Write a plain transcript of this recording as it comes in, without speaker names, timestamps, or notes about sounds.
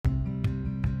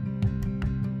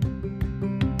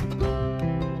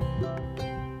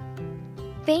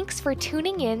Thanks for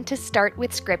tuning in to Start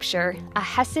with Scripture, a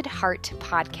Hesed Heart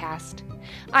podcast.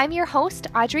 I'm your host,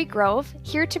 Audrey Grove,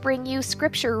 here to bring you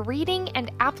scripture reading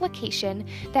and application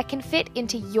that can fit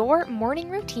into your morning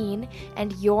routine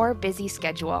and your busy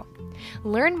schedule.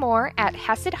 Learn more at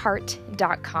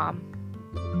HesedHeart.com.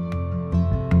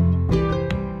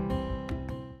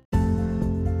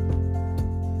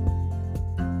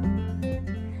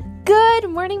 Good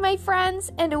morning, my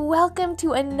friends, and welcome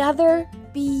to another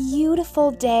beautiful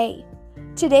day.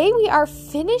 Today we are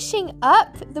finishing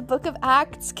up the book of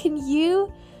Acts. Can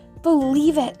you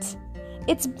believe it?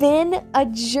 It's been a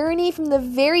journey from the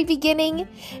very beginning,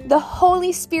 the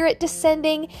Holy Spirit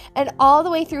descending, and all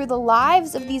the way through the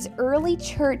lives of these early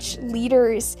church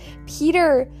leaders.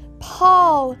 Peter,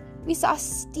 Paul, we saw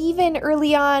Stephen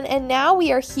early on, and now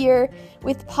we are here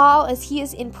with Paul as he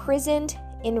is imprisoned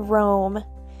in Rome.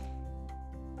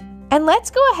 And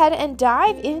let's go ahead and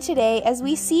dive in today as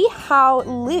we see how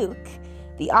Luke,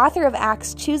 the author of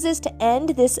Acts, chooses to end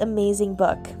this amazing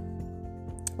book.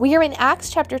 We are in Acts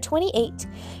chapter 28,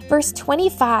 verse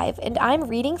 25, and I'm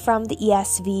reading from the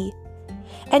ESV.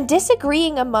 And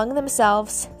disagreeing among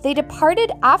themselves, they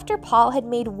departed after Paul had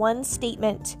made one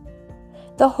statement.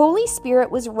 The Holy Spirit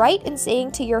was right in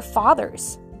saying to your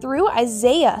fathers, through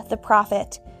Isaiah the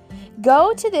prophet,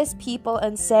 "Go to this people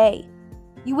and say,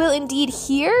 you will indeed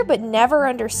hear, but never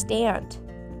understand.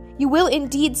 You will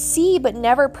indeed see, but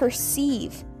never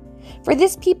perceive. For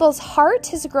this people's heart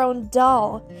has grown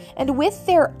dull, and with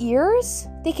their ears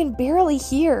they can barely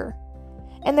hear,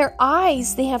 and their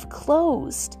eyes they have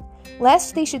closed,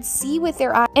 lest they should see with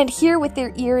their eyes, and hear with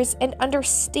their ears, and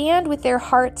understand with their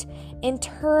heart, and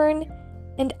turn,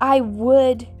 and I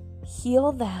would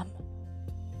heal them.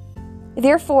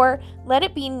 Therefore, let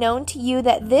it be known to you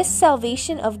that this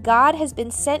salvation of God has been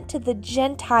sent to the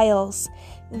Gentiles.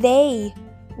 They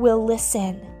will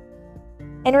listen."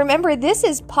 And remember, this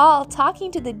is Paul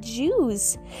talking to the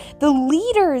Jews, the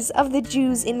leaders of the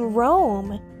Jews in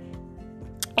Rome.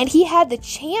 And he had the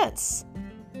chance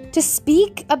to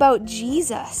speak about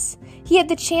Jesus. He had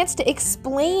the chance to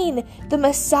explain the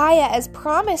Messiah as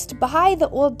promised by the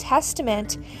Old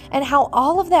Testament and how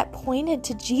all of that pointed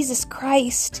to Jesus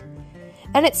Christ.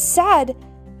 And it said,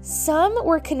 some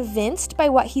were convinced by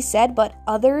what he said, but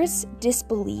others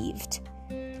disbelieved.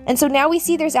 And so now we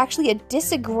see there's actually a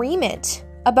disagreement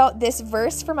about this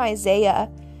verse from Isaiah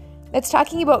that's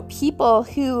talking about people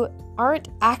who aren't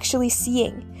actually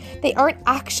seeing. They aren't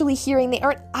actually hearing. They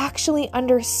aren't actually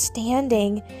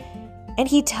understanding. And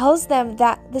he tells them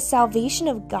that the salvation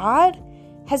of God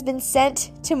has been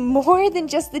sent to more than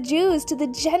just the Jews, to the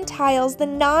Gentiles, the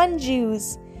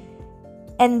non-Jews.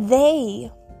 And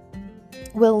they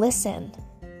will listen.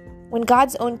 When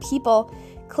God's own people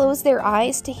close their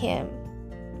eyes to him,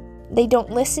 they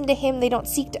don't listen to him, they don't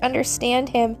seek to understand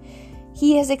him,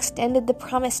 he has extended the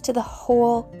promise to the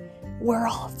whole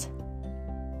world.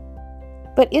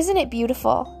 But isn't it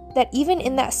beautiful that even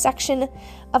in that section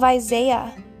of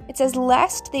Isaiah, it says,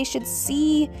 lest they should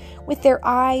see with their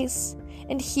eyes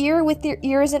and hear with their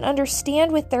ears and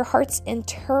understand with their hearts and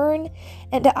turn,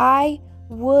 and I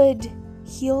would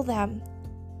heal them.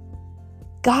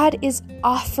 God is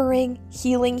offering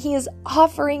healing. He is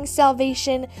offering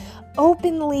salvation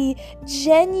openly,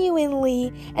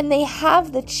 genuinely, and they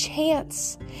have the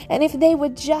chance. And if they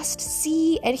would just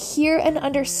see and hear and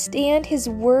understand his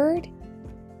word,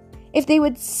 if they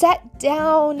would set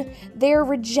down their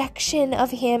rejection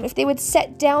of him, if they would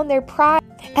set down their pride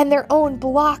and their own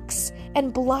blocks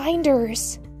and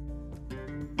blinders,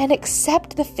 and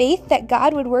accept the faith that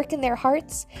God would work in their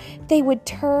hearts, they would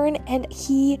turn and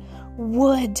he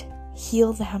would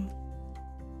heal them.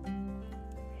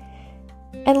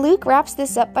 And Luke wraps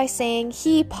this up by saying,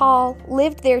 he, Paul,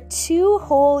 lived there 2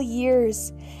 whole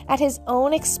years at his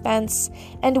own expense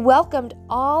and welcomed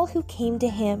all who came to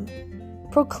him,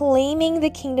 proclaiming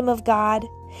the kingdom of God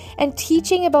and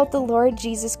teaching about the Lord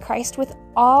Jesus Christ with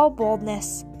all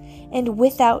boldness and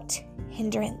without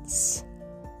hindrance.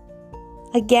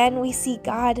 Again, we see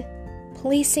God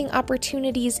placing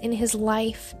opportunities in his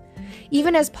life.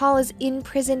 Even as Paul is in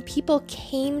prison, people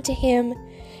came to him,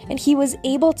 and he was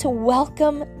able to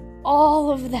welcome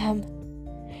all of them.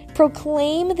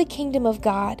 Proclaim the kingdom of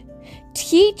God.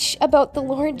 Teach about the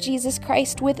Lord Jesus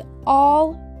Christ with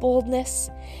all boldness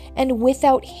and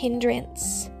without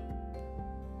hindrance.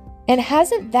 And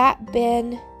hasn't that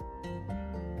been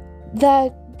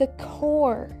the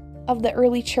core of the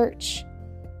early church?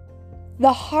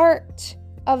 The heart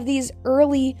of these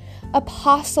early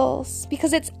apostles,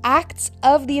 because it's Acts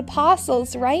of the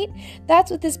Apostles, right?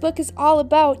 That's what this book is all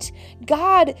about.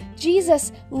 God,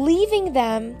 Jesus, leaving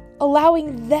them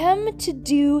allowing them to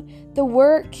do the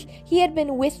work. He had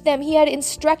been with them. He had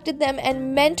instructed them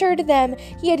and mentored them.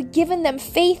 He had given them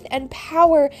faith and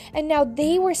power, and now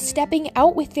they were stepping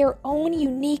out with their own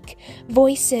unique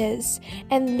voices.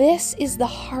 And this is the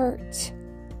heart.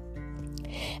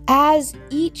 As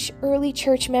each early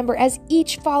church member, as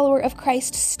each follower of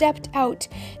Christ stepped out,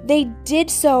 they did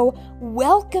so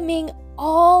welcoming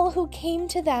all who came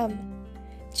to them,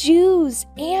 Jews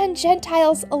and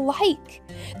Gentiles alike.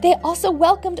 They also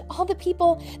welcomed all the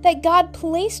people that God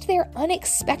placed there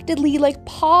unexpectedly, like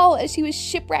Paul as he was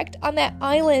shipwrecked on that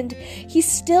island. He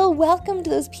still welcomed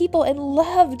those people and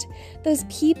loved those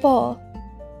people.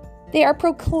 They are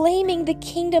proclaiming the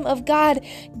kingdom of God,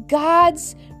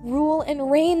 God's rule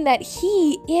and reign, that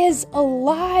He is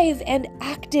alive and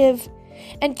active,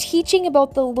 and teaching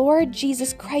about the Lord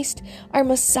Jesus Christ, our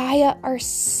Messiah, our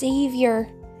Savior.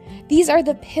 These are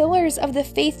the pillars of the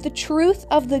faith, the truth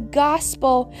of the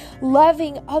gospel,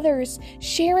 loving others,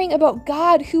 sharing about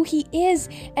God, who He is,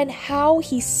 and how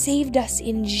He saved us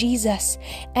in Jesus.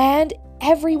 And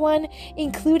everyone,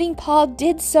 including Paul,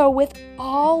 did so with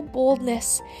all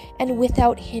boldness and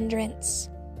without hindrance.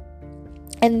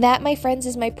 And that, my friends,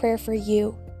 is my prayer for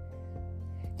you,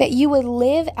 that you would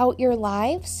live out your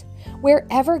lives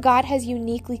wherever God has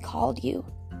uniquely called you,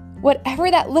 whatever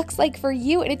that looks like for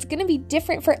you, and it's going to be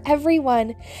different for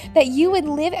everyone, that you would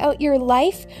live out your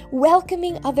life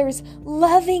welcoming others,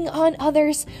 loving on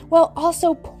others, while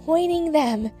also pointing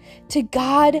them to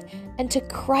God and to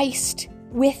Christ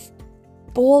with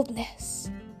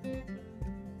boldness.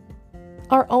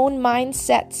 Our own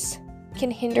mindsets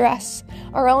can hinder us.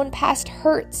 Our own past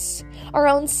hurts, our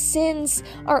own sins,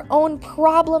 our own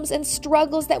problems and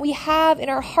struggles that we have in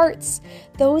our hearts,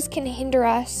 those can hinder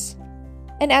us.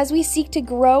 And as we seek to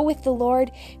grow with the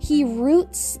Lord, He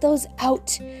roots those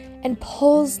out and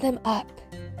pulls them up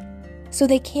so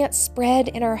they can't spread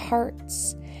in our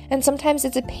hearts. And sometimes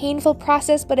it's a painful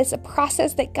process, but it's a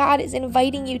process that God is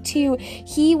inviting you to.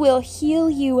 He will heal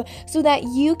you so that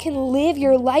you can live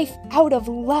your life out of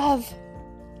love.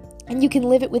 And you can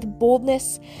live it with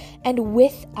boldness and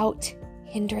without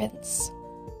hindrance.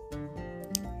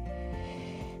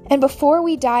 And before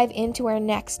we dive into our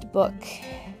next book,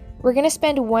 we're going to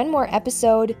spend one more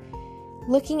episode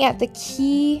looking at the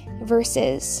key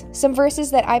verses, some verses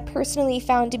that I personally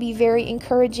found to be very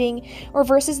encouraging, or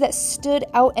verses that stood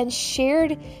out and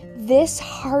shared this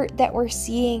heart that we're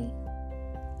seeing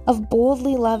of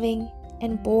boldly loving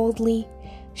and boldly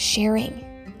sharing.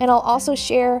 And I'll also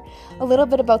share a little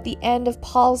bit about the end of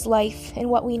Paul's life and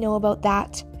what we know about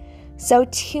that. So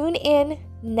tune in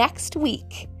next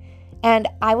week, and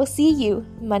I will see you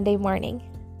Monday morning.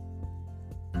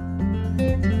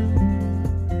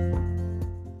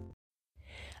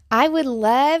 I would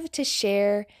love to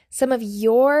share some of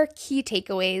your key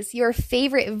takeaways, your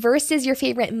favorite verses, your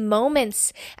favorite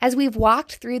moments as we've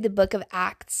walked through the book of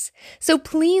Acts. So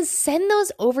please send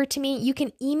those over to me. You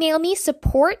can email me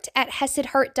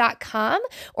support@HesedHeart.com,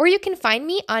 or you can find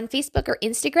me on Facebook or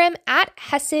Instagram at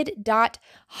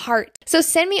Hesed.heart. So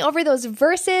send me over those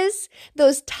verses,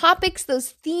 those topics,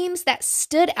 those themes that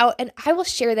stood out, and I will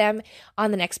share them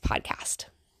on the next podcast.